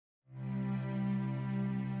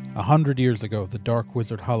100 years ago, the dark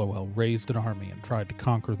wizard Hollowell raised an army and tried to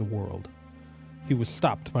conquer the world. He was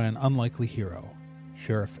stopped by an unlikely hero,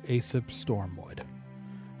 Sheriff Aesop Stormwood.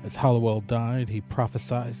 As Hollowell died, he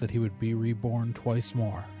prophesied that he would be reborn twice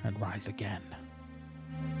more and rise again.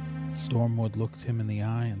 Stormwood looked him in the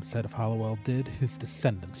eye and said if Hollowell did, his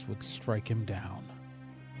descendants would strike him down.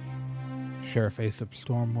 Sheriff Aesop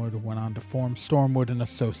Stormwood went on to form Stormwood and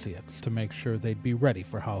Associates to make sure they'd be ready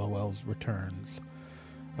for Hollowell's returns,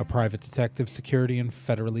 a private detective security and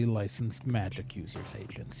federally licensed magic users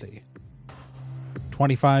agency.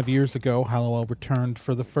 25 years ago, Hollowell returned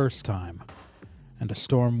for the first time, and a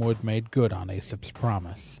Stormwood made good on Aesop's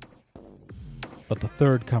promise. But the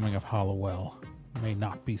third coming of Hollowell may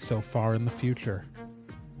not be so far in the future.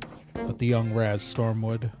 But the young Raz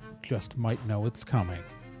Stormwood just might know it's coming,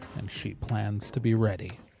 and she plans to be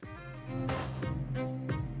ready.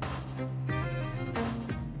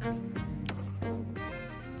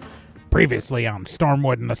 Previously on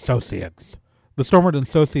Stormwood and Associates. The Stormwood and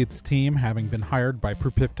Associates team, having been hired by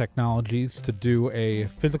PruPip Technologies to do a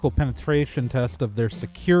physical penetration test of their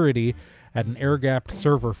security at an air-gapped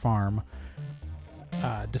server farm,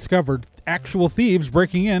 discovered actual thieves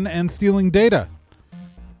breaking in and stealing data.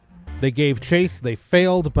 They gave chase, they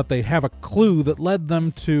failed, but they have a clue that led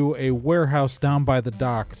them to a warehouse down by the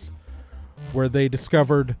docks, where they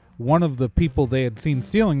discovered one of the people they had seen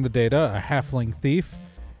stealing the data, a halfling thief,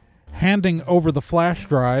 handing over the flash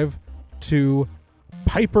drive to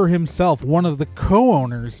Piper himself, one of the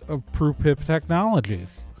co-owners of PruPip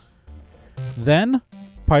Technologies. Then,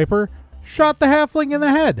 Piper shot the halfling in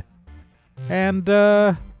the head. And,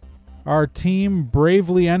 our team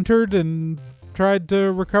bravely entered and tried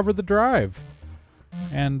to recover the drive.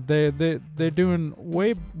 And they're doing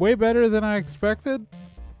way better than I expected.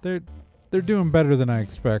 They're doing better than I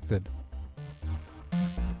expected.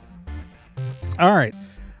 Alright.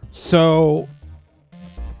 So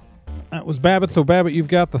that was Babbitt. So Babbitt, you've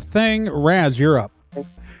got the thing. Raz, you're up.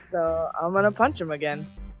 So I'm gonna punch him again.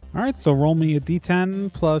 Alright, so roll me a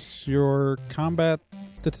d10 plus your combat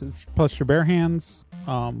plus your bare hands,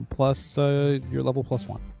 plus your level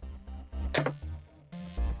 +1.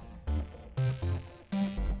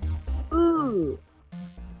 Ooh.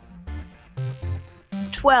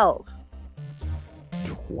 12.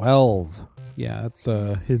 12. Yeah, that's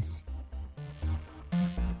his.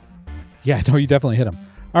 Yeah, no, you definitely hit him.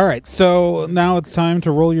 Alright, so now it's time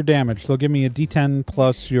to roll your damage. So give me a d10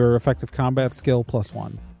 plus your effective combat skill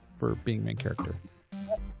 +1 for being main character.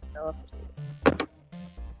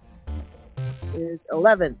 Is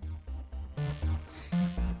 11.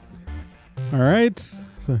 Alright,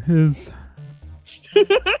 so his.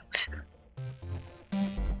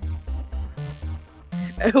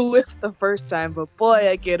 I whiffed the first time, but boy,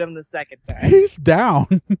 I get him the second time. He's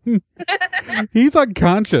down. He's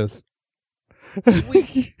unconscious.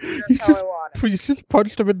 You just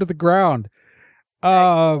punched him into the ground.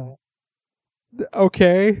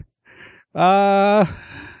 Okay.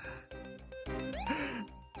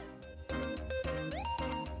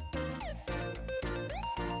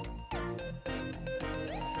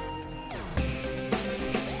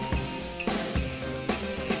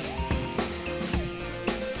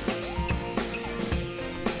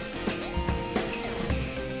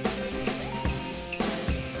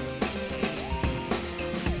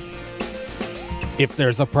 If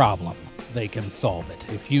there's a problem, they can solve it.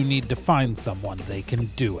 If you need to find someone, they can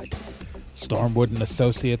do it. Stormwood and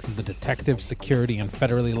Associates is a detective, security, and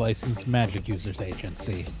federally licensed magic users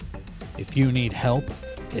agency. If you need help,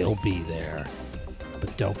 they'll be there.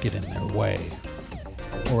 But don't get in their way,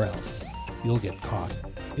 or else you'll get caught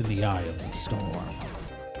in the eye of the storm.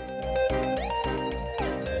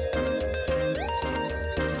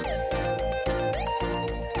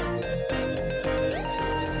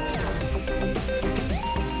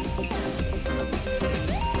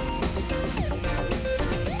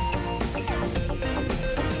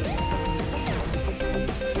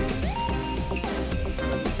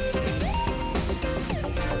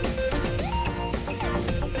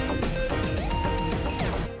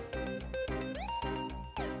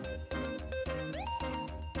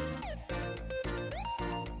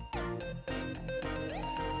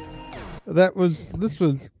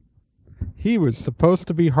 He was supposed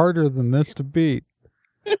to be harder than this to beat.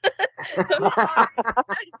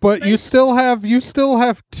 But you still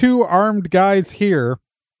have two armed guys here.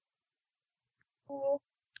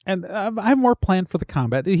 And I have more planned for the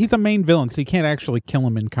combat. He's a main villain, so you can't actually kill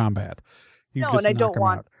him in combat. You no, and I don't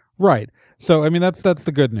want. Right. So, I mean, that's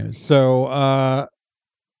the good news. So,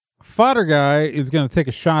 Fodder Guy is going to take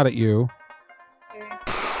a shot at you.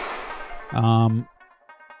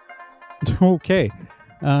 Okay.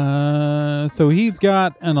 So he's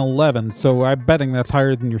got an 11, so I'm betting that's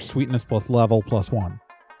higher than your sweetness plus level plus 1.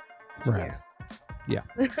 Raz. Yeah.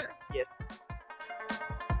 Yes.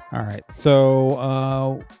 All right. So,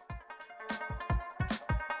 all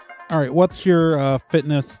right. What's your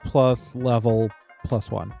fitness plus level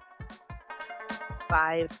plus 1?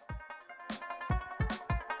 5.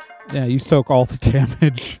 Yeah, you soak all the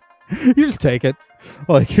damage. You just take it.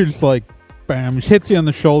 Like, you're just like, bam. It hits you on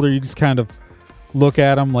the shoulder. You just kind of look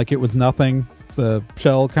at him like it was nothing. The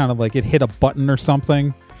shell kind of like it hit a button or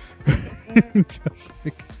something. Just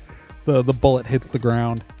like the bullet hits the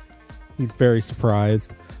ground. He's very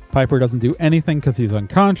surprised. Piper doesn't do anything because he's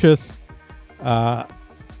unconscious.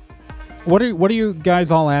 What are you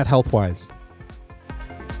guys all at health wise?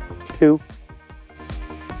 2.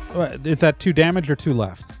 Is that 2 damage or 2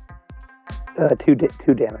 left? 2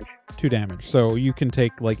 damage. 2 damage. So you can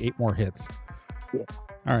take like 8 more hits. Yeah.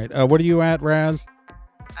 All right. What are you at, Raz?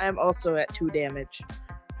 I am also at 2 damage.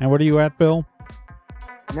 And what are you at, Bill?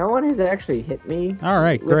 No one has actually hit me. All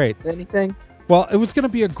right, with great. Anything? Well, it was going to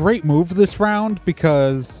be a great move this round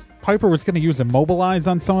because Piper was going to use Immobilize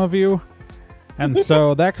on some of you. And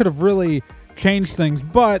so that could have really changed things.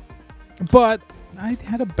 But I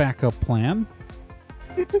had a backup plan.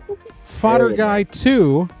 Fodder Very Guy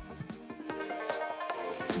 2,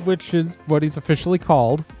 which is what he's officially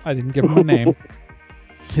called. I didn't give him a name.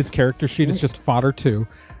 His character sheet is just Fodder 2.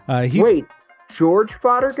 Wait, George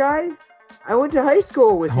Fodder Guy? I went to high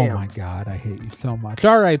school with him. Oh my god, I hate you so much.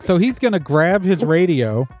 All right, so he's going to grab his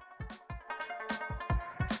radio.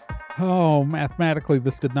 Oh, mathematically,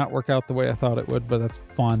 this did not work out the way I thought it would, but that's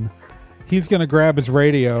fun. He's going to grab his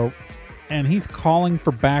radio, and he's calling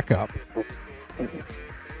for backup.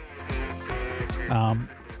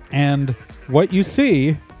 And what you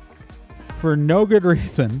see, for no good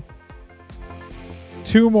reason,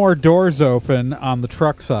 2 more doors open on the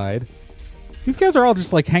truck side. These guys are all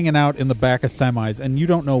just like hanging out in the back of semis, and you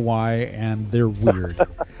don't know why, and they're weird.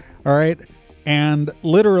 All right? And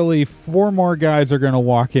literally 4 more guys are going to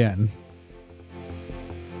walk in.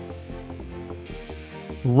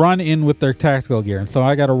 Run in with their tactical gear. And so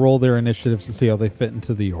I got to roll their initiatives to see how they fit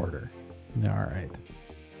into the order. All right.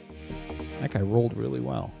 That guy rolled really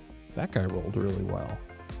well. That guy rolled really well.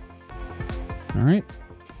 All right.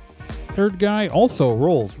 Third guy also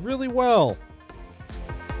rolls really well.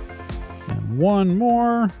 And 1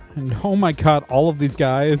 more. And oh my god, all of these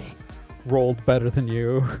guys rolled better than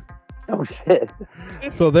you. Oh, shit.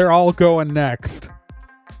 So they're all going next.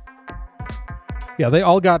 Yeah, they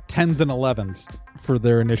all got 10s and 11s for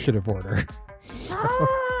their initiative order.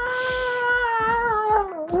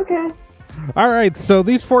 Okay. All right, so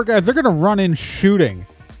these 4 guys, they're going to run in shooting.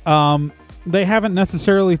 They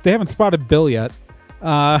haven't spotted Bill yet.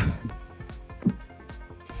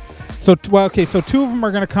 So 2 of them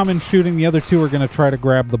are going to come in shooting. The other 2 are going to try to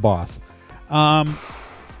grab the boss.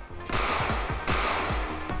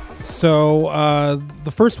 So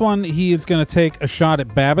the first one, he is going to take a shot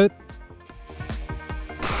at Babbitt.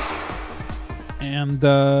 And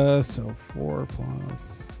so 4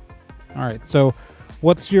 plus. All right, so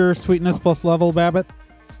what's your sweetness plus level, Babbitt?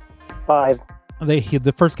 5.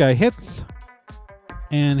 The first guy hits,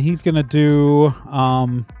 and he's going to do...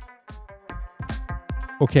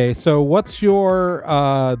 Okay, so what's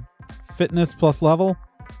your fitness plus level?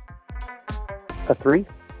 A 3.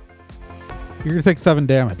 You're going to take 7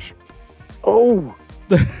 damage. Oh!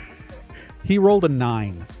 He rolled a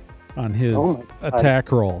 9 on his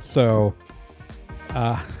attack roll. So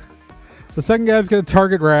the second guy's going to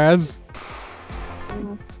target Raz.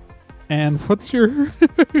 And what's your...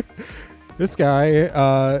 This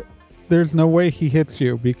guy, there's no way he hits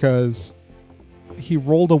you because he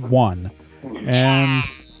rolled a 1. And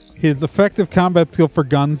his effective combat skill for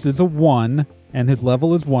guns is a 1, and his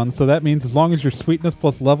level is 1. So that means as long as your sweetness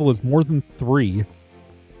plus level is more than 3.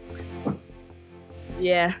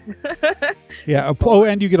 Yeah. Yeah.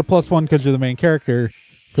 And you get a +1 because you're the main character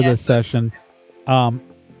for this session. The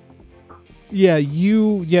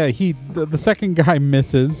second guy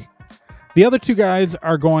misses. The other 2 guys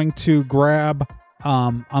are going to grab,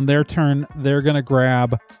 on their turn, they're going to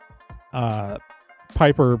grab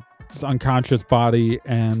Piper's unconscious body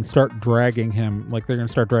and start dragging him. Like, they're going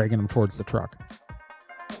to start dragging him towards the truck.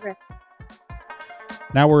 Okay.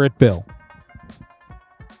 Now we're at Bill.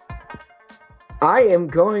 I am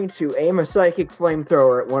going to aim a psychic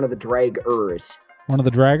flamethrower at one of the draggers. One of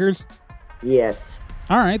the draggers? Yes.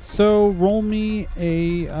 All right, so roll me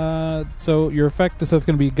a... so your effect, this is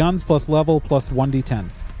going to be guns plus level plus 1d10.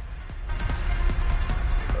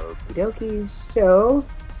 Okie dokie. So,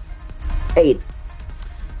 8.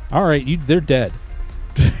 All right, they're dead.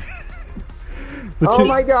 Oh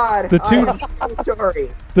my god! the two- I'm so sorry.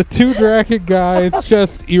 The two Draken guys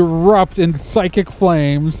just erupt in psychic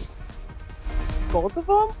flames. Both of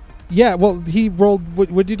them? Yeah, well, he rolled.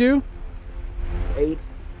 What'd you do? 8.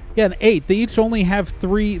 Yeah, an 8. They each only have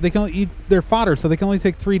 3. They can only eat their fodder, so they can only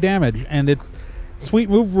take 3 damage. And it's sweet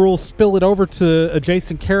move rules spill it over to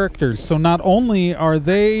adjacent characters. So not only are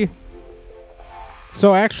they.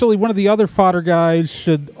 So actually, one of the other fodder guys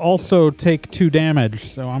should also take 2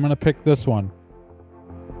 damage. So I'm going to pick this one.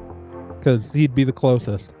 Because he'd be the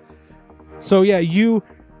closest. So yeah, you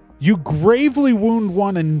gravely wound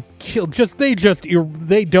one and kill. They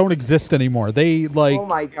don't exist anymore. They Oh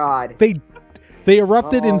my god. They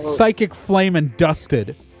erupted in Oh. psychic flame and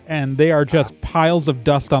dusted, and they are just piles of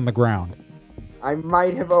dust on the ground. I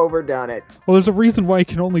might have overdone it. Well, there's a reason why you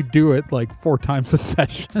can only do it like 4 times a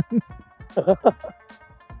session.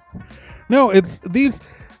 No, it's these.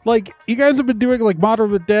 Like, you guys have been doing like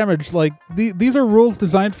moderate damage. Like these are rules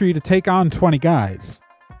designed for you to take on 20 guys.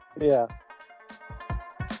 Yeah.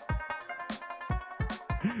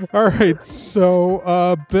 All right,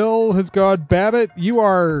 so Bill has gone. Babbitt, you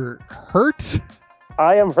are hurt.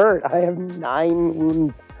 I am hurt. I have 9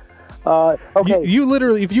 wounds. Okay. You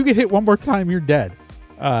literally, if you get hit one more time, you're dead.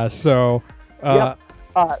 Yep.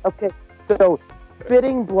 Okay. So,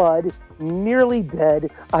 spitting blood, nearly dead.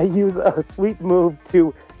 I use a sweet move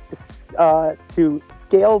to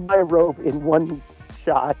scale my rope in one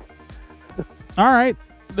shot. All right.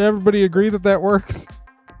 Everybody agree that works?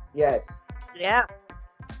 Yes. Yeah.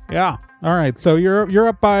 Yeah. All right. So you're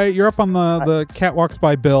up on the cat walks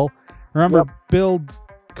by Bill. Remember, Yep. Bill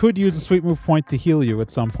could use a sweet move point to heal you at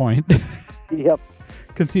some point Yep.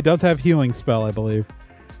 because he does have healing spell, I believe.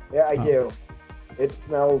 Yeah, I do. It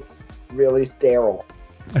smells really sterile.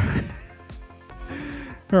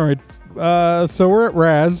 All right. So we're at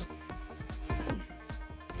Raz.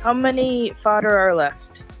 How many fodder are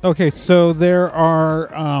left? Okay. So there are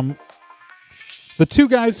the 2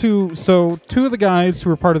 guys who. So 2 of the guys who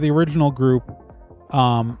were part of the original group.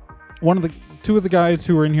 2 of the guys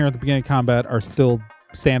who were in here at the beginning of combat are still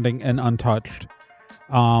standing and untouched.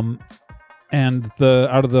 And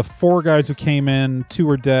out of the 4 guys who came in, 2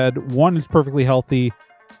 are dead. 1 is perfectly healthy,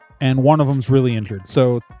 and 1 of them's really injured.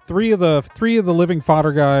 So 3 of the living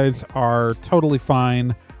fodder guys are totally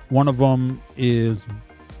fine. 1 of them is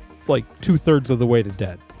like 2/3 of the way to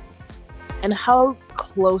dead. And how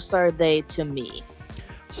close are they to me?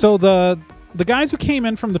 So the guys who came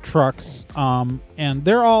in from the trucks, and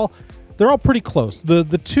they're all pretty close. The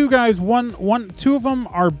 2 guys, 2 of them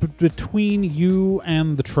are between you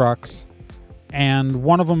and the trucks, and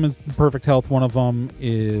 1 of them is in perfect health. 1 of them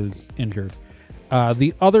is injured.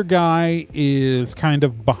 The other guy is kind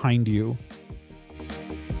of behind you.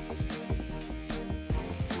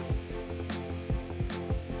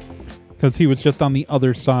 Because he was just on the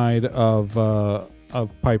other side of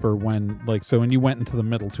Piper when you went into the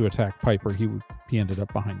middle to attack Piper, he ended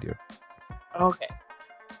up behind you. Okay.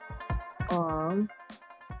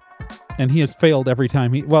 And he has failed every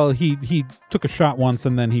time he took a shot once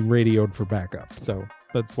and then he radioed for backup. So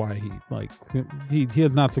that's why he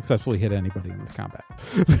has not successfully hit anybody in this combat.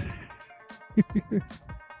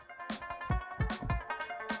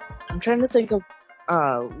 I'm trying to think of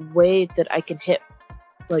a way that I can hit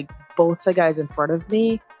like both the guys in front of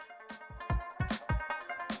me.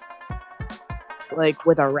 Like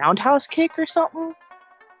with a roundhouse kick or something?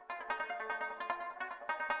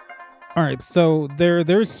 All right, so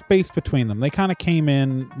there's space between them. They kind of came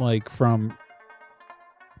in from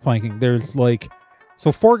flanking. There's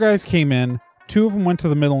 4 guys came in. 2 of them went to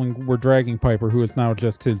the middle and were dragging Piper, who is now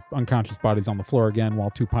just his unconscious body's on the floor again, while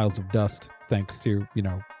 2 piles of dust, thanks to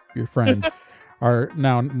your friend, are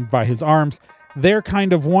now by his arms. They're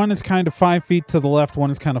one is 5 feet to the left,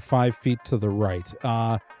 1 is 5 feet to the right.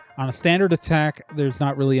 On a standard attack, there's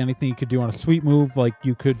not really anything you could do on a sweet move.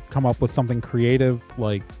 You could come up with something creative,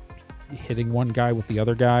 like hitting one guy with the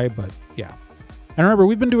other guy, but yeah. And remember,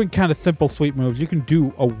 we've been doing kind of simple sweep moves. You can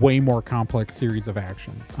do a way more complex series of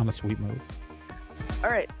actions on a sweep move.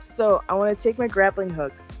 Alright, so I want to take my grappling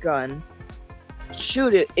hook gun,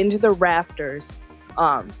 shoot it into the rafters,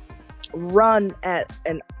 run at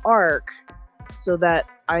an arc so that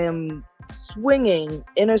I am swinging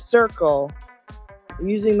in a circle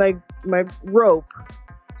using my rope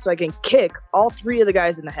so I can kick all 3 of the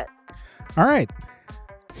guys in the head. All right.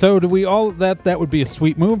 So do we all that would be a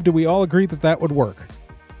sweet move? Do we all agree that would work?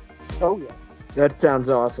 Oh, yes. That sounds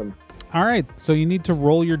awesome. All right. So you need to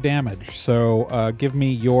roll your damage. So give me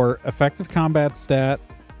your effective combat stat.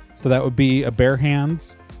 So that would be a bare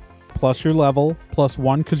hands plus your level plus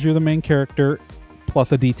 1 because you're the main character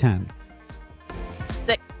plus a D10.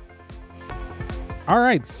 6. All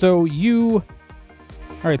right, so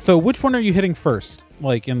which one are you hitting first?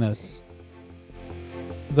 Like in this,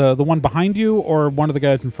 the one behind you or one of the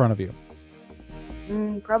guys in front of you?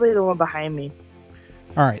 Probably the one behind me.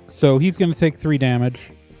 All right, so he's going to take 3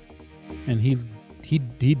 damage, and he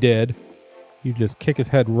did. You just kick his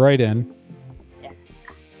head right in. Yeah.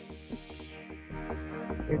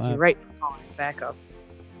 You're right. Back up.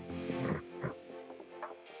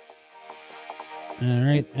 All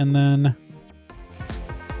right, and then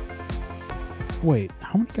wait,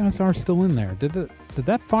 how many guys are still in there? Did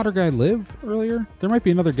that fodder guy live earlier? There might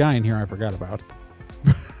be another guy in here I forgot about.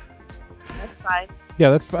 That's fine.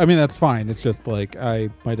 Yeah, that's fine. It's just like I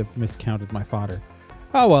might have miscounted my fodder.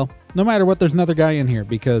 Oh well, no matter what, there's another guy in here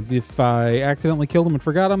because if I accidentally killed him and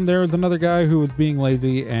forgot him, there was another guy who was being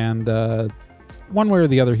lazy, and one way or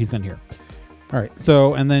the other, he's in here. All right,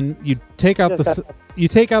 so and then you take out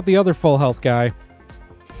the other full health guy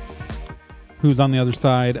who's on the other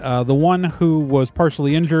side. The one who was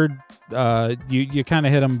partially injured, you kind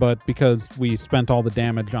of hit him, but because we spent all the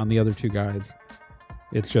damage on the other 2 guys,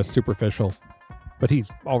 it's just superficial. But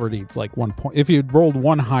he's already like 1 point. If you'd rolled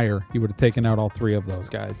 1 higher, you would have taken out all 3 of those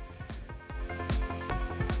guys.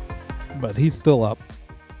 But he's still up.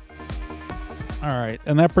 All right,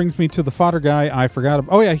 and that brings me to the fodder guy. I forgot him.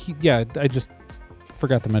 Oh yeah, I just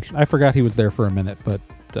forgot to mention. I forgot he was there for a minute, but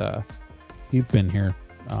he's been here.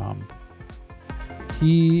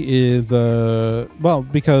 He is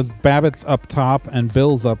because Babbitt's up top and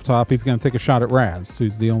Bill's up top. He's going to take a shot at Raz,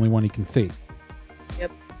 who's the only one he can see.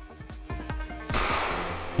 Yep.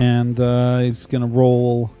 And he's going to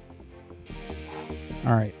roll.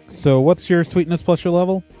 All right. So what's your sweetness plus your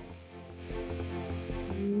level?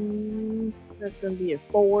 That's going to be a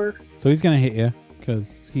 4. So he's going to hit you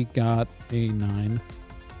because he got a 9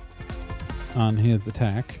 on his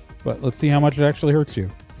attack. But let's see how much it actually hurts you.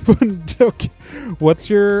 Okay. What's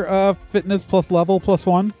your fitness plus level plus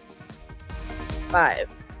 1? 5.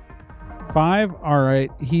 5? All right.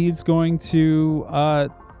 He's going to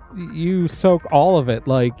you soak all of it.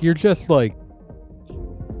 Like you're just like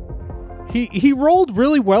he rolled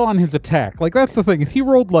really well on his attack. Like that's the thing is he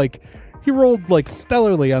rolled like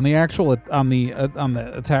stellarly on the actual on the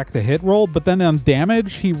attack to hit roll, but then on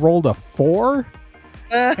damage he rolled a 4.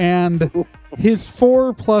 And his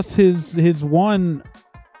 4 plus his 1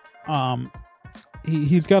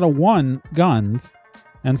 he's got a 1 guns,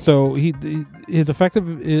 and so his effective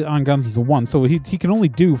on guns is a 1, so he can only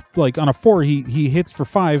do like on a 4 he hits for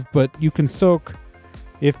 5, but you can soak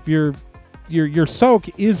if your soak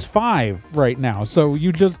is 5 right now, so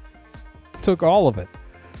you just took all of it.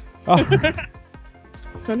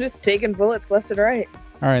 I'm just taking bullets left and right.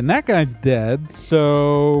 All right, and that guy's dead,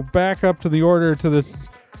 so back up to the order to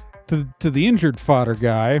the injured fodder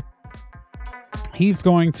guy. He's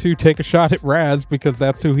going to take a shot at Raz because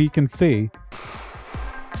that's who he can see.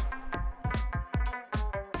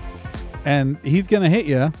 And he's going to hit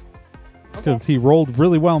you because he rolled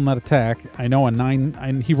really well in that attack. I know a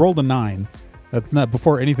 9. He rolled a 9. That's not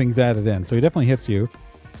before anything's added in. So he definitely hits you.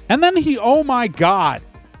 And then oh my God.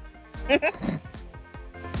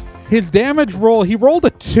 His damage roll, he rolled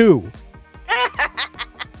a 2.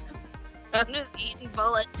 I'm just eating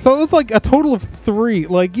bullets. So it was like a total of 3.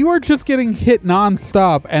 Like you are just getting hit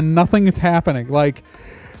nonstop and nothing is happening. Like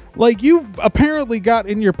you've apparently got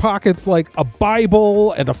in your pockets like a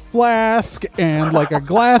Bible and a flask and like a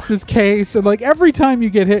glasses case, and like every time you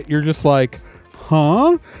get hit, you're just like,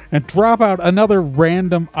 huh? And drop out another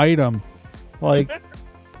random item. Like,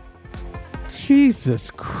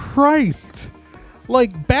 Jesus Christ.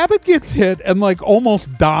 Like, Babbitt gets hit and, like,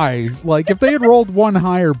 almost dies. Like, if they had rolled 1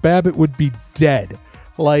 higher, Babbitt would be dead.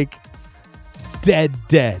 Like,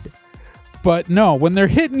 dead. But no, when they're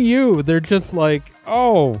hitting you, they're just like,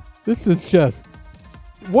 oh, this is just...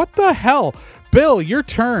 What the hell? Bill, your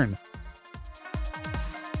turn.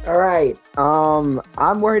 All right.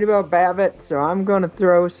 I'm worried about Babbitt, so I'm going to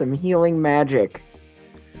throw some healing magic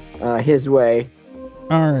his way.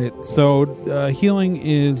 All right, so healing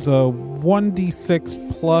is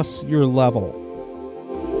 1d6 plus your level.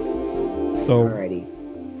 So, alrighty.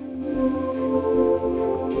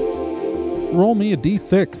 Roll me a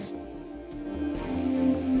d6.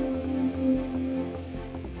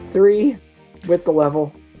 3 with the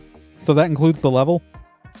level. So that includes the level?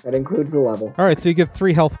 That includes the level. All right, so you get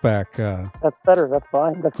 3 health back. That's better. That's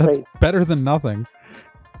fine. That's great. Better than nothing.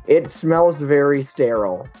 It smells very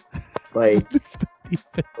sterile. Like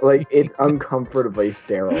it's uncomfortably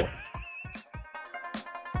sterile.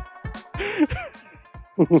 I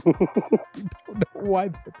don't know why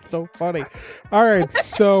that's so funny. All right,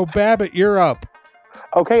 so Babbitt, you're up.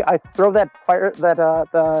 Okay, I throw that fire,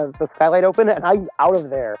 the skylight open, and I'm out of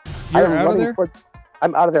there. You're out of there?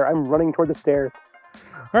 I'm out of there. I'm running toward the stairs.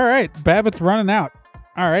 All right, Babbitt's running out.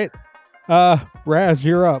 All right, Raz,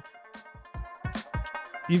 you're up.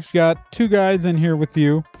 You've got 2 guys in here with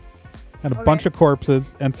you, and a bunch of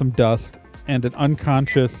corpses, and some dust, and an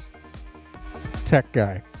unconscious tech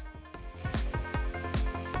guy.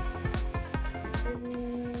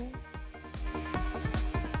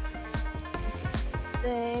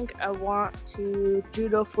 I want to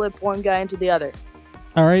judo flip one guy into the other.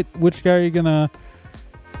 All right, which guy are you gonna?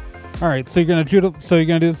 All right, so you're gonna judo. So you're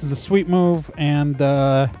gonna do this as a sweep move, and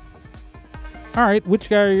all right, which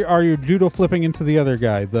guy are you judo flipping into the other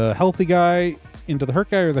guy? The healthy guy into the hurt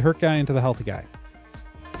guy, or the hurt guy into the healthy guy?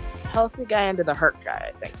 Healthy guy into the hurt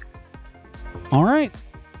guy, I think. All right.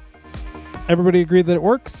 Everybody agree that it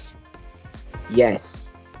works? Yes.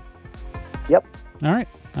 Yep. All right.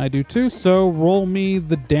 I do too, so roll me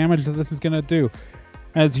the damage that this is going to do.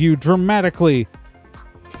 As you dramatically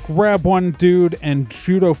grab one dude and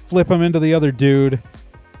judo flip him into the other dude.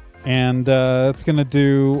 And it's going to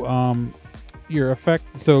do your effect.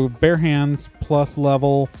 So bare hands plus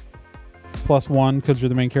level plus 1 because you're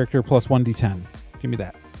the main character plus 1d10. Give me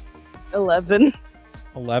that. 11.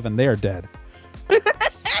 11. They are dead.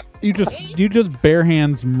 You just bare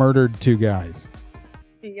hands murdered 2 guys.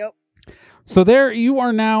 Yep. So there you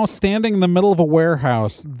are now standing in the middle of a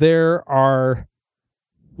warehouse. There are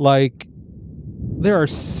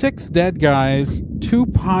 6 dead guys, 2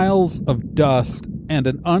 piles of dust, and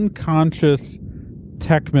an unconscious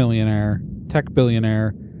tech billionaire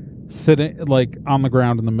sitting on the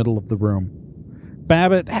ground in the middle of the room.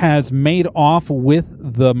 Babbitt has made off with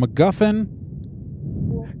the MacGuffin,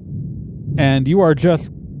 and you are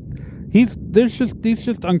just he's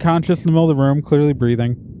just unconscious in the middle of the room, clearly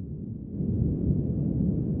breathing.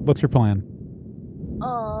 What's your plan?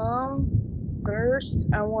 First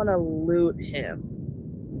I want to loot him.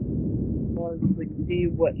 I want to see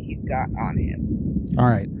what he's got on him. All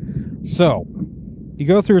right. So you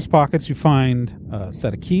go through his pockets. You find a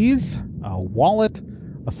set of keys, a wallet,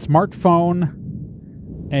 a smartphone,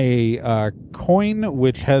 a coin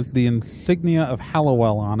which has the insignia of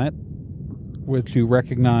Hallowell on it, which you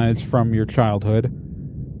recognize from your childhood.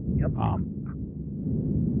 Yep.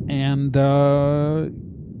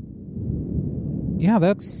 Yeah,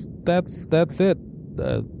 that's it.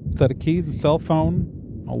 A set of keys, a cell phone,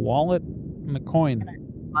 a wallet, and a coin. Can I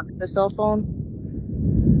unlock the cell phone?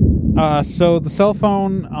 So the cell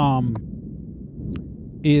phone,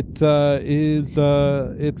 it's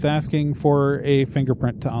asking for a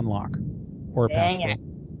fingerprint to unlock or a passcode. It.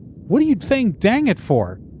 What are you saying dang it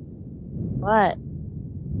for? What?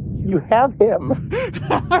 You have him.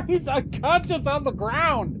 He's unconscious on the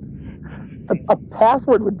ground. A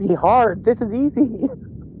password would be hard. This is easy.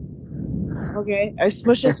 Okay, I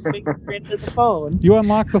smush his finger into the phone. You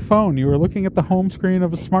unlock the phone. You were looking at the home screen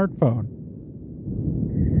of a smartphone.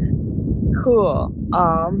 Cool.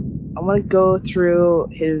 I'm gonna go through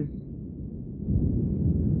his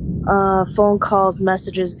phone calls,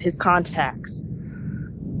 messages, his contacts.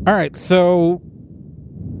 All right, so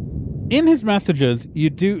in his messages,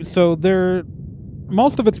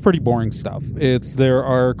 most of it's pretty boring stuff. There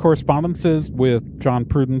are correspondences with John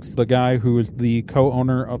Prudence, the guy who is the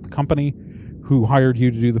co-owner of the company who hired you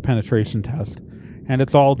to do the penetration test. And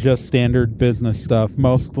it's all just standard business stuff,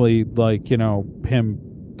 mostly him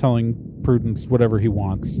telling Prudence whatever he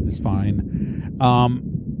wants is fine.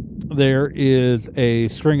 There is a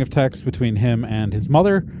string of texts between him and his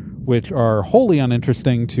mother, which are wholly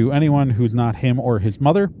uninteresting to anyone who's not him or his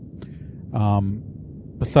mother.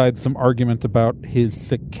 Besides some argument about his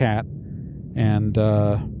sick cat, and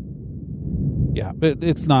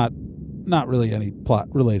it's not really any plot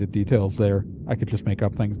related details there. I could just make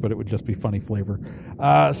up things, but it would just be funny flavor.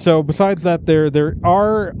 So besides that, there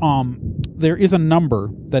is a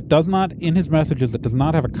number that does not, in his messages, that does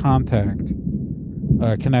not have a contact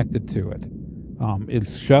connected to it.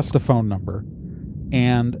 It's just a phone number,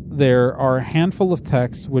 and there are a handful of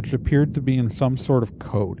texts which appeared to be in some sort of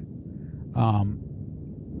code.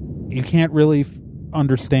 You can't really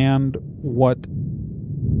understand what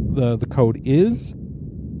the code is,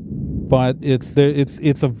 but it's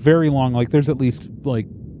a very long, there's at least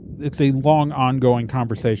it's a long ongoing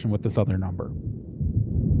conversation with this other number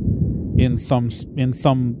in some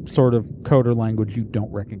sort of code or language you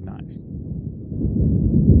don't recognize.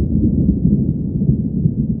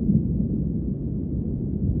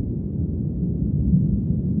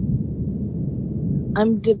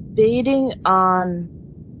 I'm debating on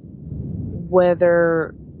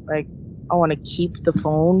whether I want to keep the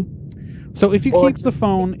phone. So if you Or keep the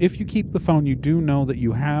phone, you do know that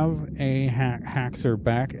you have a hacker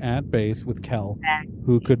back at base with Kel,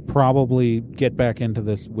 who could probably get back into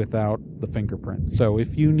this without the fingerprint. So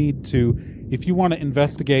if you want to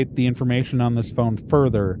investigate the information on this phone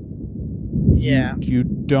further, Yeah. you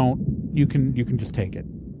can just take it.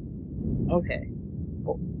 Okay.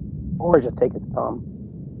 Or just take his thumb.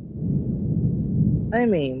 I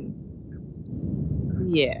mean,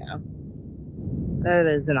 yeah, that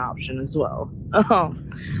is an option as well.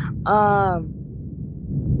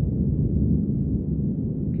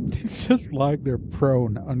 He's just lying there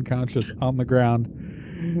prone, unconscious, on the ground.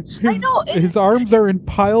 I know. His arms are in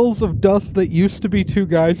piles of dust that used to be two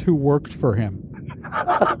guys who worked for him.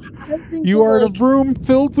 You are in a room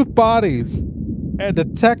filled with bodies and a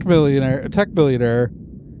tech billionaire.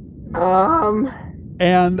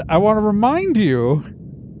 And I want to remind you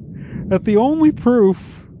that the only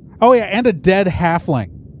proof... Oh, yeah, and a dead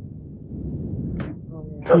halfling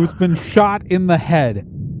who's been shot in the head.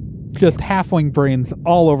 Just halfling brains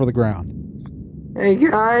all over the ground. Hey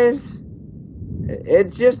guys,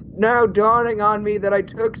 it's just now dawning on me that I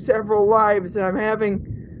took several lives and I'm having,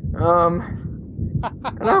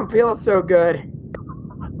 I don't feel so good.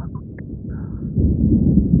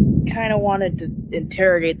 Kind of wanted to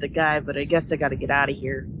interrogate the guy, but I guess I got to get out of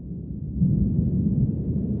here.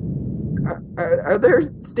 Are there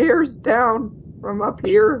stairs down from up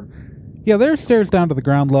here? Yeah, there are stairs down to the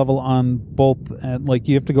ground level on both, like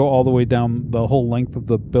you have to go all the way down the whole length of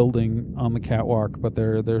the building on the catwalk, but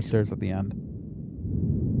there are stairs at the end.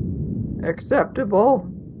 Acceptable.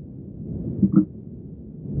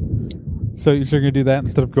 So you're going to do that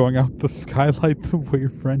instead of going out the skylight the way your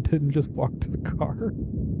friend did and just walk to the car?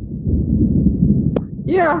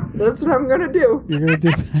 Yeah, that's what I'm gonna do. You're going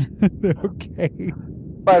to do that? Okay.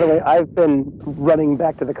 By the way, I've been running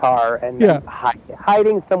back to the car and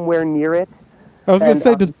hiding somewhere near it. I was going to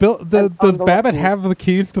say, does does Babbitt have the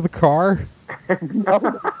keys to the car?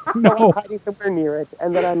 No, I'm hiding somewhere near it,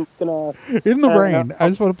 and then I'm gonna in the rain. I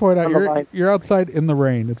just want to point out you're outside in the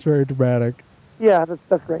rain. It's very dramatic. Yeah,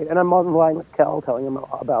 that's great. And I'm on the line with Kel, telling him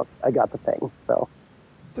about I got the thing. So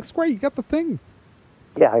that's great. You got the thing.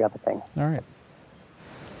 Yeah, I got the thing. All right.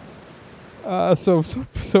 So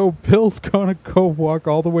Bill's gonna go walk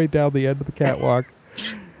all the way down the end of the catwalk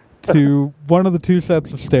to one of the two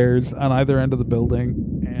sets of stairs on either end of the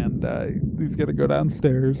building, and he's gonna go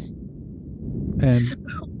downstairs. And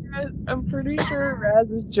I'm pretty sure Raz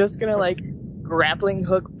is just gonna grappling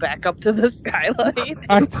hook back up to the skylight.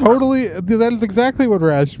 That is exactly what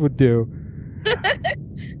Raz would do.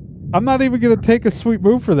 I'm not even gonna take a sweet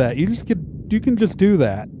move for that. You can just do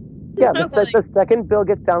that. Yeah, the second Bill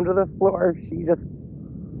gets down to the floor, she just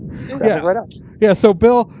grabs it right up. Yeah, so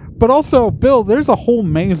Bill, there's a whole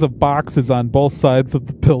maze of boxes on both sides of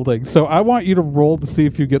the building, so I want you to roll to see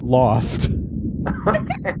if you get lost.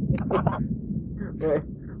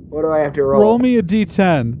 What do I have to roll? Roll me a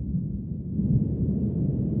d10.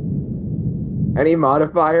 Any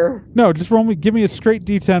modifier? No, just give me a straight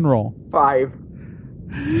d10 roll. 5.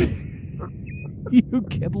 You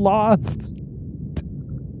get lost.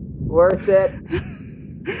 Worth it.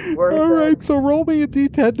 All right, so roll me a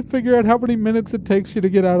d10 to figure out how many minutes it takes you to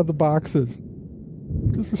get out of the boxes.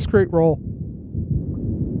 Just a straight roll.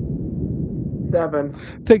 7.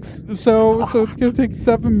 So it's going to take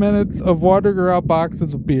 7 minutes of wandering around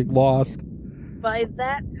boxes of being lost. By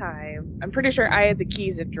that time, I'm pretty sure I had the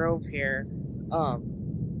keys and drove here.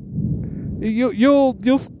 You'll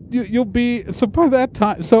be, so by that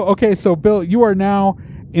time. So Bill, you are now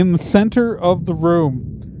in the center of the room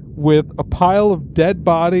with a pile of dead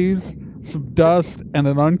bodies, some dust, and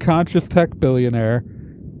an unconscious tech billionaire.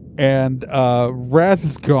 And Raz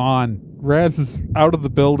is gone. Raz is out of the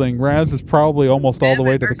building. Raz is probably almost all the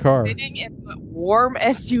way to the car. Sitting in a warm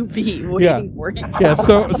SUV waiting for you. Yeah,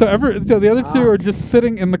 so the other two are just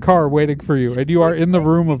sitting in the car waiting for you, and you are in the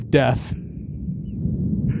room of death.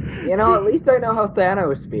 At least I know how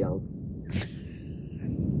Thanos feels.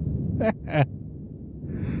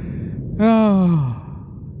 Oh.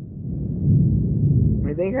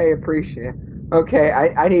 I think I appreciate it. Okay,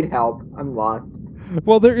 I need help. I'm lost.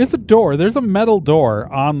 Well, there is a door. There's a metal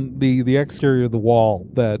door on the exterior of the wall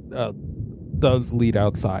that does lead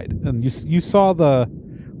outside. And you saw the...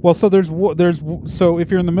 Well, so so if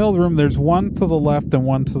you're in the middle of the room, there's one to the left and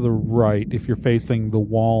one to the right if you're facing the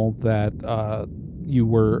wall that you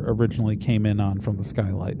were originally came in on from the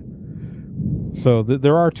skylight. So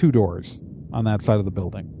there are 2 doors on that side of the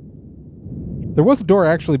building. There was a door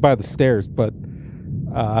actually by the stairs, but we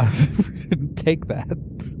didn't take that.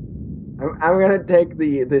 I'm gonna take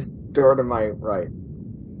this door to my right.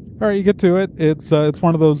 All right, you get to it. It's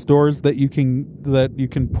one of those doors that you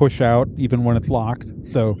can push out even when it's locked.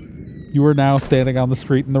 So you are now standing on the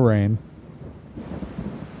street in the rain.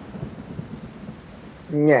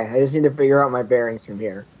 Yeah, I just need to figure out my bearings from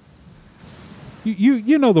here.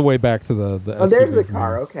 You know the way back to the Oh, there's SUV the from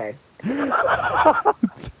car. here. Okay.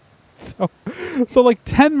 So like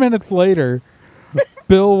 10 minutes later,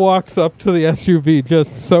 Bill walks up to the SUV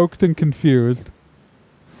just soaked and confused.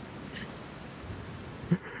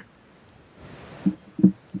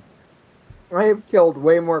 I have killed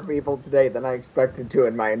way more people today than I expected to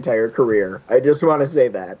in my entire career. I just want to say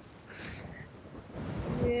that.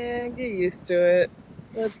 Yeah, get used to it.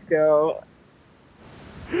 Let's go.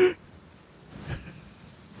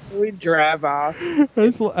 We drive off. I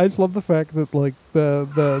just love the fact that like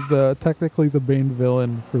the technically the main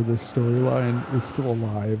villain for this storyline is still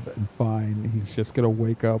alive and fine. He's just gonna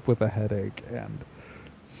wake up with a headache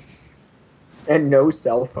And no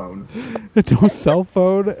cell phone. no cell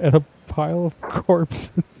phone and a pile of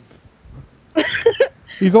corpses.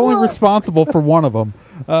 He's only responsible for one of them.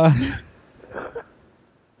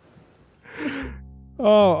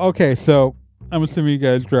 Oh, okay. So I'm assuming you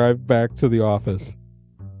guys drive back to the office.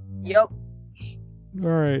 Yep. All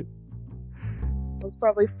right. Was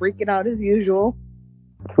probably freaking out as usual.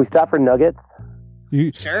 Can we stop for nuggets?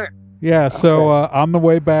 Sure. Yeah. So on the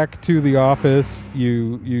way back to the office,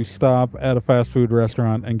 you stop at a fast food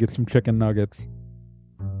restaurant and get some chicken nuggets.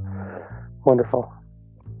 Wonderful.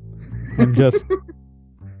 And just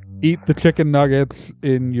eat the chicken nuggets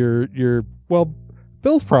in your well,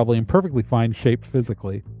 Bill's probably in perfectly fine shape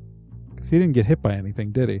physically. Because he didn't get hit by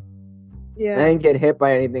anything, did he? Yeah. I didn't get hit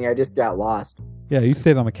by anything. I just got lost. Yeah, you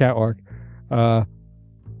stayed on the catwalk. But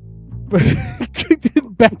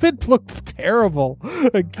Babbitt looks terrible.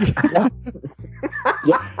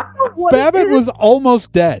 Babbitt was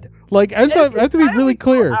almost dead. Like, I have to be really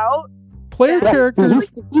clear. Player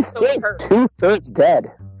characters... He's still 2/3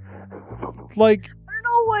 dead. Like... I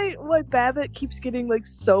don't know why Babbitt keeps getting, like,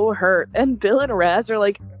 so hurt. And Bill and Raz are,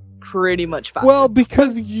 like, pretty much fine. Well,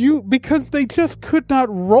 because they just could not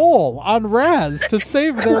roll on Raz to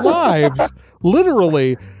save their lives.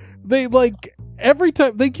 Literally. They, like... Every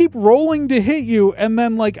time they keep rolling to hit you, and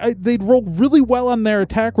then like they'd roll really well on their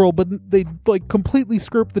attack roll, but they'd like completely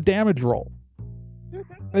screw up the damage roll.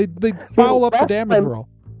 They'd foul up the damage roll.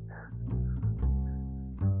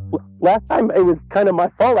 Last time it was kind of my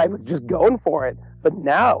fault. I was just going for it, but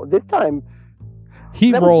now this time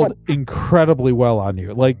he rolled incredibly well on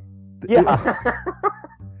you. Like, yeah,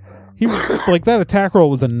 he like that attack roll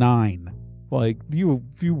was a 9. Like you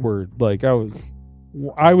were like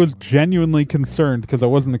I was genuinely concerned because I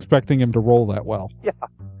wasn't expecting him to roll that well. Yeah.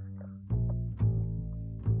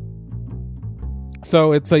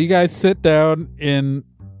 So it's you guys sit down in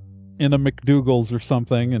a McDougal's or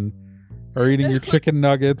something and are eating your chicken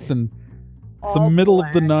nuggets, and it's the middle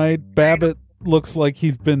of the night. Babbitt looks like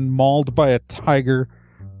he's been mauled by a tiger.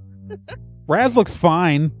 Raz looks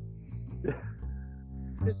fine.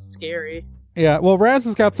 Just scary. Yeah, well, Raz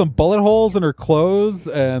has got some bullet holes in her clothes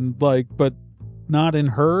and but not in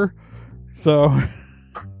her, so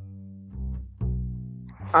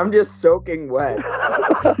I'm just soaking wet.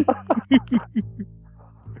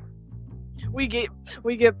 We get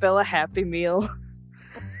Bill a Happy Meal.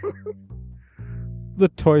 The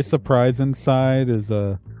toy surprise inside is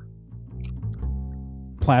a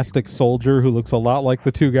plastic soldier who looks a lot like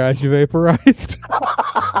the 2 guys you vaporized.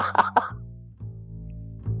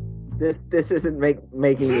 This isn't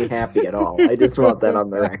making me happy at all. I just want that on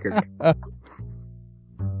the record.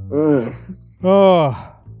 Oh.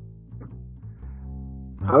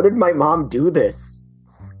 How did my mom do this?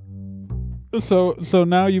 So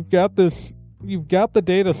now you've got the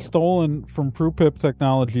data stolen from PruPip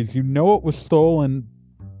Technologies. You know it was stolen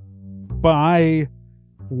by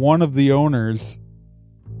one of the owners,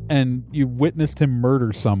 and you witnessed him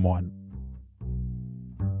murder someone.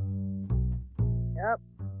 Yep.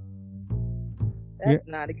 That's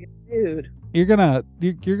not a good dude. You're gonna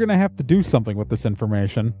have to do something with this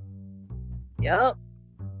information. Yep.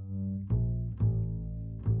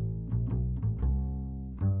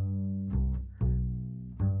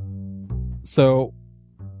 So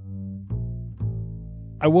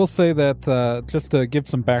I will say that just to give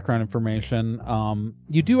some background information,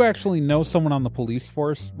 you do actually know someone on the police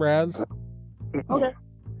force, Raz. Okay.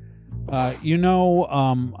 You know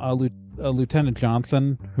Lieutenant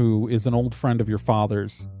Johnson, who is an old friend of your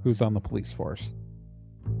father's, who's on the police force.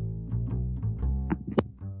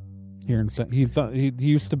 Here in he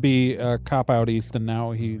used to be a cop out east, and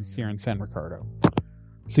now he's here in San Ricardo.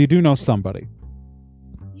 So you do know somebody.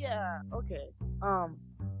 Yeah. Okay.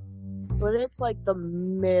 But it's like the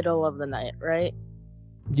middle of the night, right?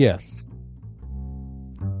 Yes.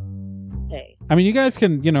 Hey. I mean, you guys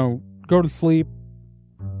can, go to sleep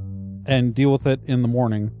and deal with it in the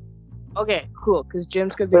morning. Okay, cool. Because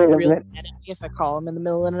Jim's gonna be Wait a really minute. mad at me if I call him in the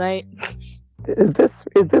middle of the night. Is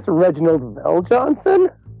this Reginald Vell Johnson?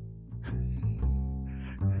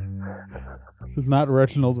 This is not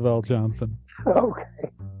Reginald Vell Johnson. Okay.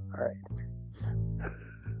 All right.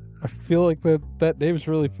 I feel like that name's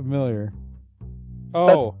really familiar.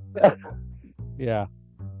 Oh. Yeah.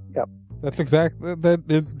 Yep. That's exactly that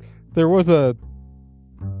is. There was a.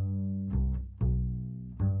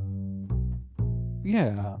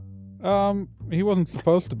 Yeah. He wasn't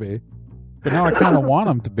supposed to be, but now I kind of want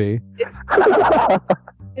him to be.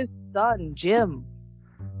 His son, Jim.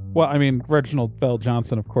 Well, I mean, Reginald Vell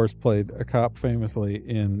Johnson, of course, played a cop famously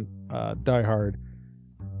in Die Hard,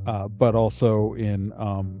 but also in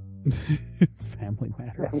Family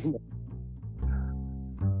Matters.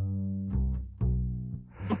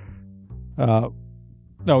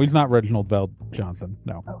 No, he's not Reginald Vell Johnson.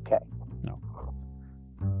 No. Okay. No.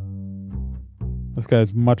 This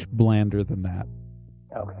guy's much blander than that.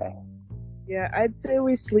 Okay. Yeah, I'd say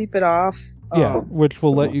we sleep it off. Yeah, which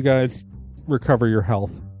will let you guys recover your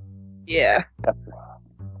health. Yeah.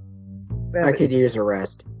 I could use a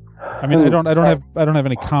rest. I mean, I don't have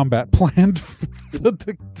any combat planned for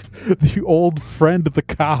the old friend of the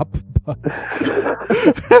cop. But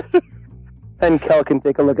And Kel can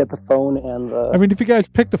take a look at the phone and the... I mean, if you guys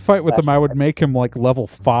picked a fight with him, I would make him like level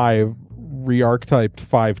 5, re-archetyped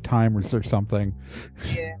 5 timers or something.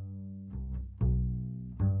 Yeah.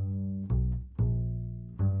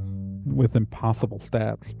 With impossible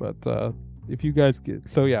stats, but if you guys get...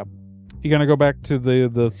 So yeah, you gonna go back to the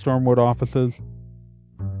Stormwood offices?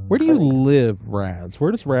 Where do you live, Raz?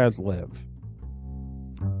 Where does Raz live?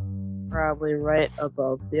 Probably right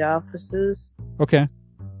above the offices. Okay.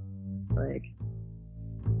 Like,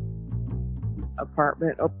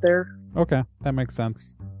 apartment up there. Okay, that makes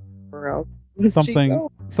sense. Where else?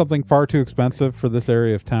 Something far too expensive for this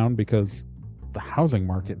area of town because the housing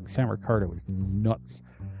market in San Ricardo is nuts.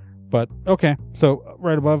 But okay, so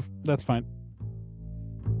right above, that's fine.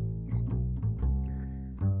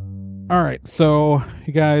 All right, so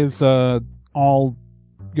you guys all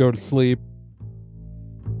go to sleep.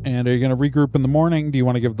 And are you going to regroup in the morning? Do you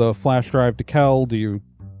want to give the flash drive to Kel? Do you...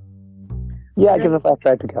 Yeah, give the flash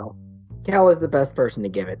drive to Kel. Cal is the best person to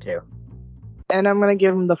give it to. And I'm gonna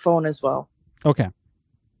give him the phone as well. Okay.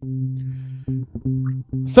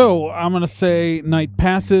 So, I'm going to say night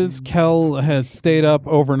passes. Kel has stayed up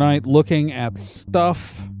overnight looking at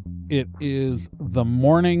stuff. It is the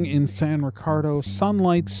morning in San Ricardo.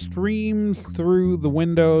 Sunlight streams through the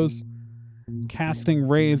windows, casting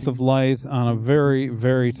rays of light on a very,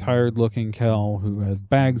 very tired-looking Kel who has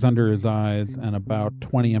bags under his eyes and about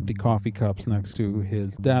 20 empty coffee cups next to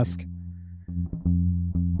his desk.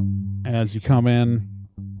 As you come in,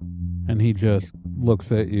 and he just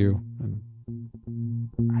looks at you, and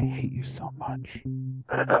I hate you so much.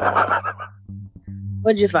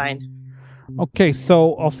 What'd you find? Okay,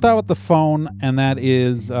 so I'll start with the phone, and that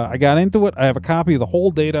is, I got into it. I have a copy of the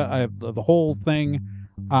whole data. I have the whole thing.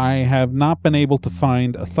 I have not been able to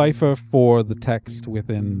find a cipher for the text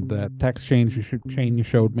within the text chain you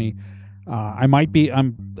showed me. I might be.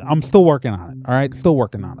 I'm still working on it. All right, still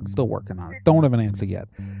working on it. Don't have an answer yet.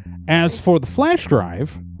 As for the flash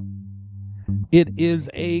drive, it is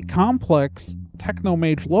a complex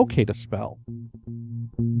Technomage locator spell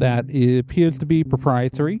that appears to be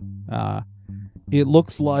proprietary. It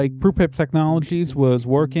looks like Prupip Technologies was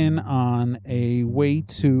working on a way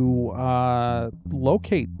to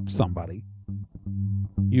locate somebody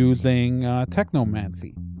using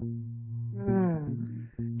technomancy.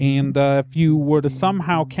 And if you were to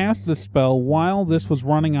somehow cast this spell while this was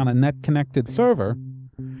running on a net-connected server,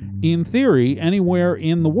 in theory, anywhere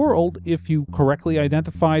in the world, if you correctly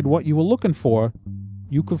identified what you were looking for,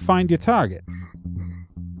 you could find your target.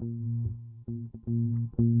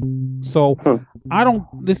 So,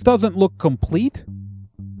 this doesn't look complete,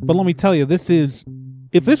 but let me tell you,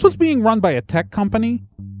 if this was being run by a tech company,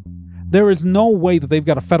 there is no way that they've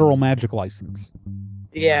got a federal magic license.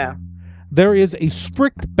 Yeah. There is a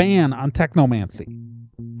strict ban on technomancy.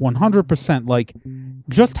 100%. Like,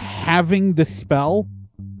 just having this spell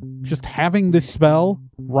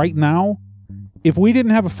right now, if we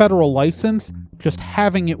didn't have a federal license, just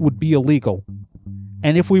having it would be illegal.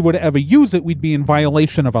 And if we were to ever use it, we'd be in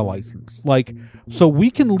violation of our license. Like, so we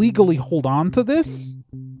can legally hold on to this,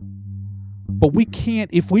 but we can't,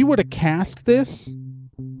 if we were to cast this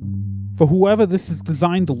for whoever this is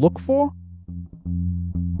designed to look for,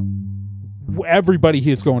 everybody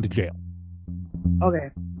here is going to jail. Okay.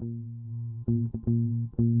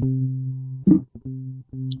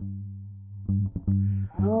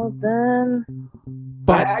 Well, then...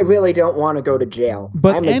 But I really don't want to go to jail.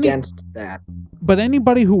 But I'm against that. But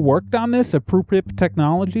anybody who worked on this at Prupip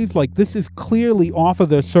Technologies, like, this is clearly off of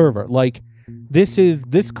their server. Like,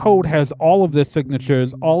 this code has all of their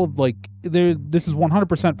signatures, all of, like, this is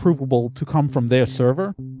 100% provable to come from their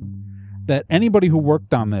server. That anybody who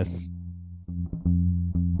worked on this,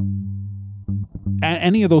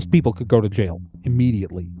 any of those people could go to jail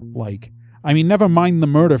immediately. Like, I mean, never mind the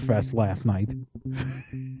murder fest last night.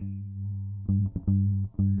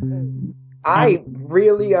 I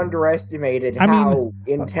really underestimated how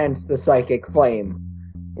intense the psychic flame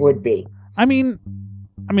would be. I mean,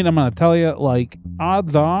 I'm going to tell you, like,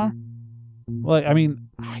 odds are, like, I mean,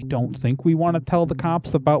 I don't think we want to tell the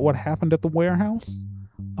cops about what happened at the warehouse.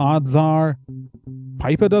 Odds are,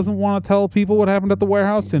 Piper doesn't want to tell people what happened at the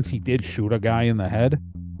warehouse since he did shoot a guy in the head.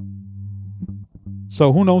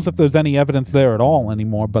 So who knows if there's any evidence there at all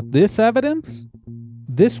anymore. But this evidence,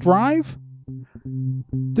 this drive,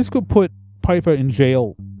 this could put Piper in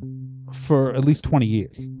jail for at least 20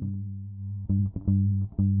 years.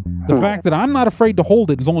 The fact that I'm not afraid to hold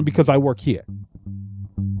it is only because I work here.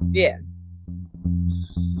 Yeah.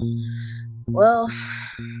 Well,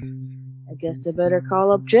 I guess I better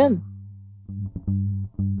call up Jim.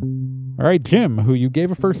 All right, Jim, who you gave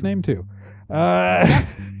a first name to.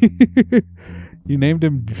 You named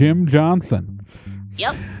him Jim Johnson.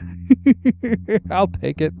 Yep. I'll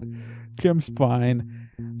take it. Jim's fine.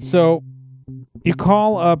 So you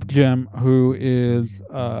call up Jim, who is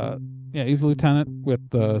he's a lieutenant with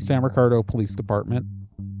the San Ricardo Police Department.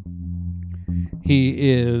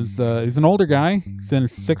 He is he's an older guy. He's in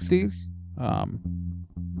his 60s.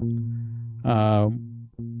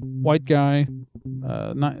 White guy,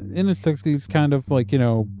 not in his 60s, kind of like,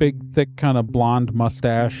 big, thick, kind of blonde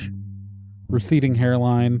mustache, receding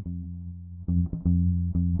hairline.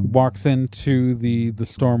 He walks into the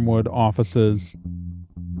Stormwood offices,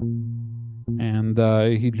 and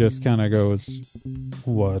he just kind of goes,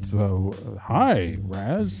 "What? Hi,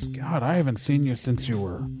 Raz. God, I haven't seen you since you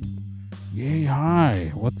were. Yay,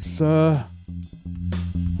 hi. What's good?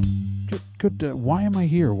 Why am I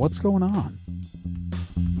here? What's going on?"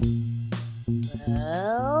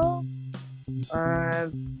 Well,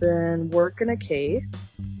 I've been working a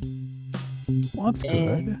case. Well, that's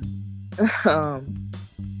good.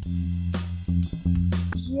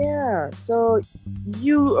 Yeah, so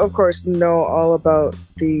you, of course, know all about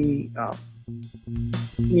the,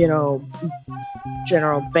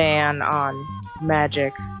 general ban on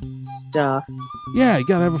magic stuff. Yeah, you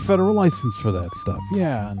gotta have a federal license for that stuff.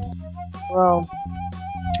 Yeah. Well,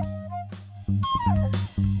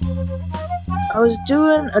 I was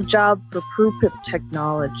doing a job for Prupip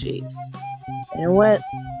Technologies, and it went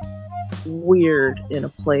weird in a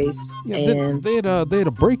place. Yeah, and they had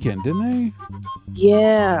a break-in, didn't they?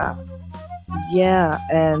 Yeah,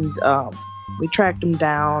 and we tracked them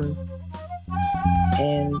down,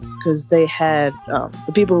 and because they had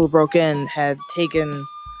the people who broke in had taken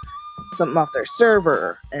something off their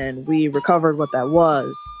server, and we recovered what that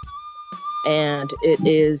was, and it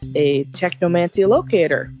is a technomancy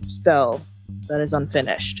locator spell that is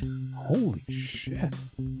unfinished. Holy shit!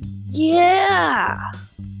 Yeah.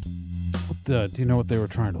 Do you know what they were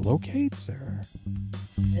trying to locate, sir?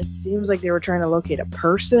 It seems like they were trying to locate a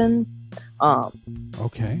person.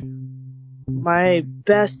 Okay. My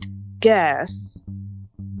best guess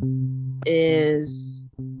is,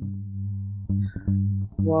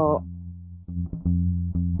 well,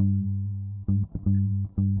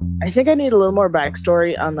 I think I need a little more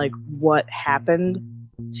backstory on like what happened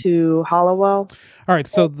to Hollowell. All right,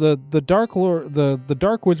 so the Dark Lord, the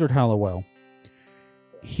Dark Wizard Hollowell,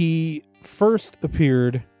 he first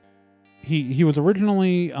appeared. He was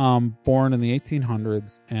originally born in the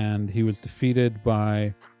 1800s, and he was defeated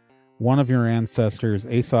by one of your ancestors,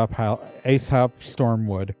 Aesop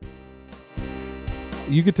Stormwood.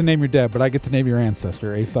 You get to name your dad, but I get to name your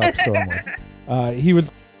ancestor, Aesop Stormwood. He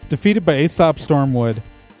was defeated by Aesop Stormwood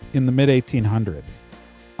in the mid-1800s.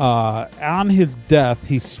 On his death,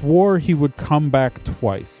 he swore he would come back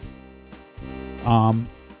twice.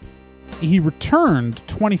 He returned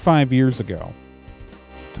 25 years ago.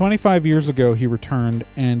 25 years ago, he returned,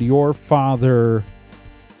 and your father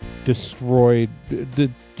destroyed...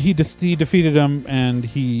 He defeated him, and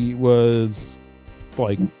he was,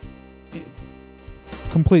 like,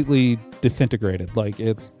 completely disintegrated. Like,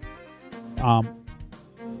 it's...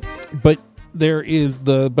 But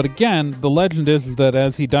again, the legend is that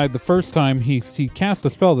as he died the first time, he cast a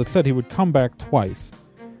spell that said he would come back twice.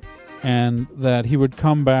 and that he would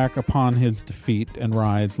come back upon his defeat and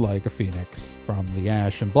rise like a phoenix from the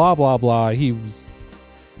ash, and blah, blah, blah. He was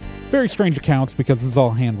very strange accounts because this is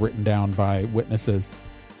all handwritten down by witnesses.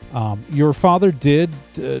 Your father did,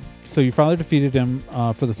 so your father defeated him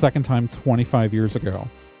for the second time 25 years ago.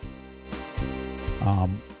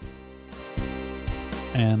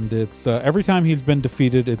 And it's every time he's been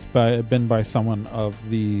defeated, it's been by someone of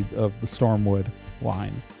the Stormwood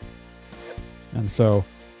line. And so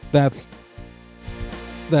that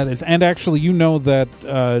is, and actually, you know that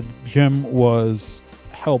Jim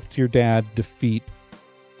helped your dad defeat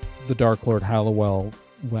the Dark Lord Hallowell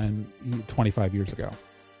 25 years ago.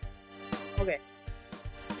 Okay.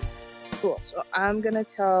 Cool. So I'm gonna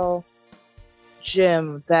tell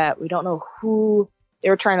Jim that we don't know who they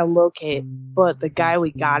were trying to locate, but the guy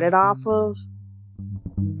we got it off of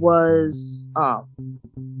was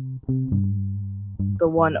the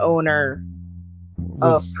one owner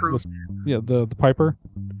of Proof. The Piper?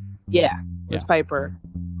 Yeah, was Piper,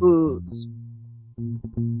 who's...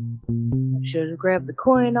 I should have grabbed the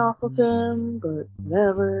coin off of him, but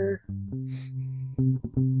whatever.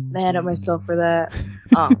 Mad at myself for that.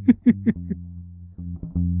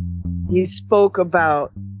 He spoke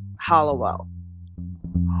about Hallowell.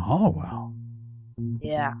 Hallowell?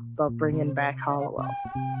 Yeah, about bringing back Hallowell.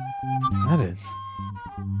 That is...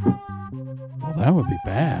 Well, that would be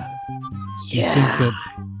bad. Yeah. You think that...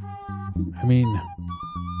 I mean...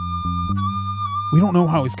 We don't know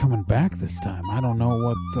how he's coming back this time. I don't know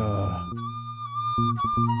what...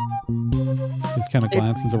 He kind of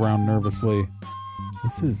glances around nervously.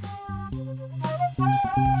 This is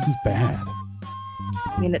bad.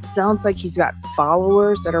 I mean, it sounds like he's got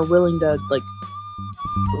followers that are willing to, like,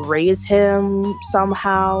 raise him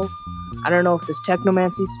somehow. I don't know if this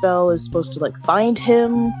technomancy spell is supposed to, like, find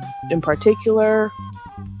him in particular.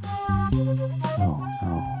 Oh,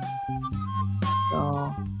 no.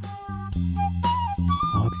 So...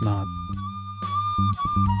 Well, it's not...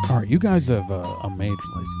 Alright, you guys have a mage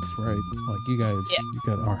license, right? Like, you guys... Yeah. You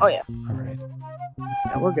got... All right. Oh, yeah. Alright.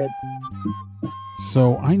 Yeah, we're good.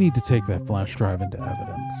 So, I need to take that flash drive into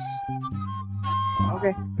evidence.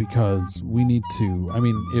 Okay. Because we need to... I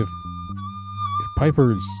mean, if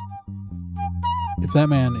Piper's... If that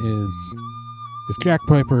man is... If Jack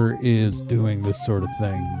Piper is doing this sort of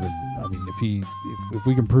thing, then, I mean, if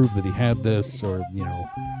we can prove that he had this, or, you know,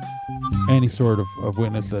 any sort of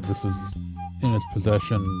witness that this was in his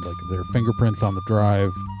possession, like if there are fingerprints on the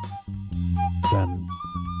drive, then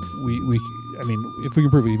we I mean, if we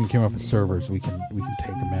can prove it even came off his servers, we can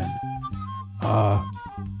take him in.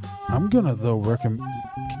 I'm gonna though recommend,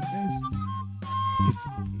 if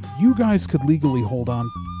you guys could legally hold on,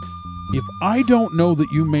 if I don't know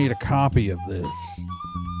that you made a copy of this,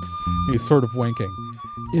 he's sort of winking.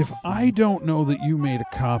 If I don't know that you made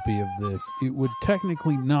a copy of this, it would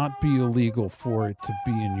technically not be illegal for it to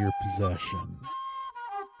be in your possession.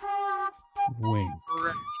 Wink.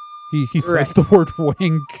 He says the word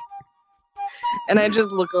wink. And I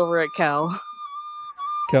just look over at Cal.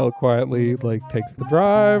 Cal quietly, like, takes the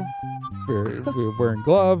drive, wearing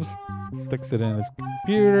gloves, sticks it in his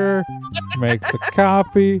computer, makes a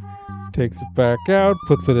copy, takes it back out,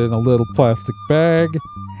 puts it in a little plastic bag,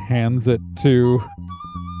 hands it to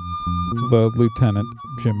the Lieutenant,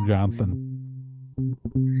 Jim Johnson.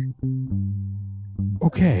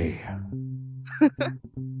 Okay.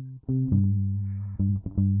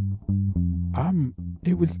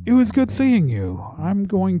 It was good seeing you. I'm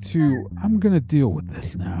gonna deal with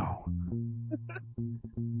this now.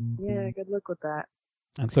 Yeah, good luck with that.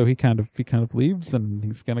 And so he kind of leaves, and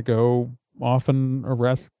he's gonna go off and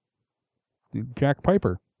arrest Jack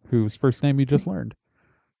Piper, whose first name you just learned.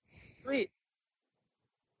 Sweet.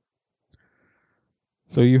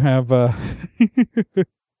 So you have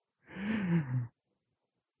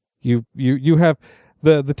you have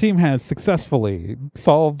the team has successfully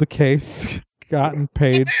solved the case, gotten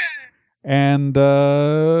paid, and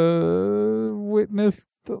witnessed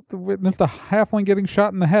a halfling getting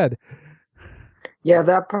shot in the head. Yeah,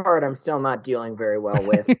 that part I'm still not dealing very well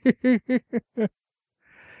with.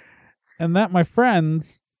 And that, my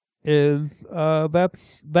friends, is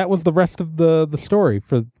that was the rest of the story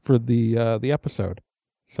for the episode.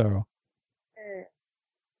 So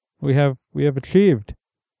we have achieved.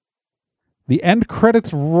 The end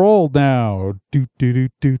credits roll now. Do do do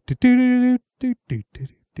do do do do do do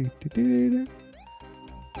do do do.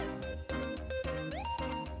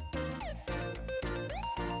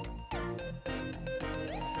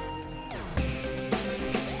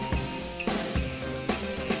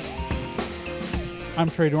 I'm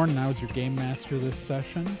Trey Dorn, and I was your game master this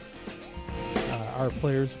session. Our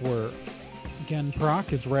players were Weekend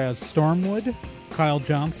Proc as Raz Stormwood, Kyle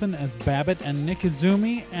Johnson as Babbitt, and Nick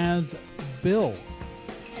Izumi as Bill.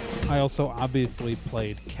 I also obviously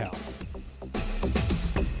played Kel.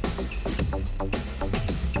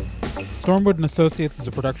 Stormwood and Associates is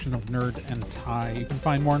a production of Nerd and Tie. You can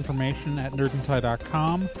find more information at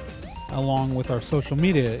nerdandtie.com, along with our social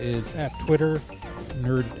media is at Twitter,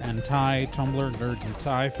 Nerd and Tie, Tumblr, Nerd and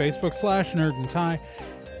Tie, Facebook / Nerd and Tie.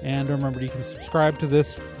 And remember, you can subscribe to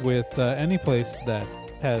this with any place that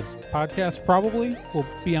has podcasts. Probably will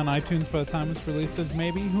be on iTunes by the time it's releases.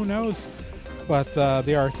 Maybe, who knows? But the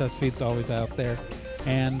RSS feed's always out there.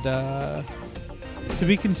 And to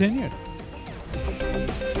be continued.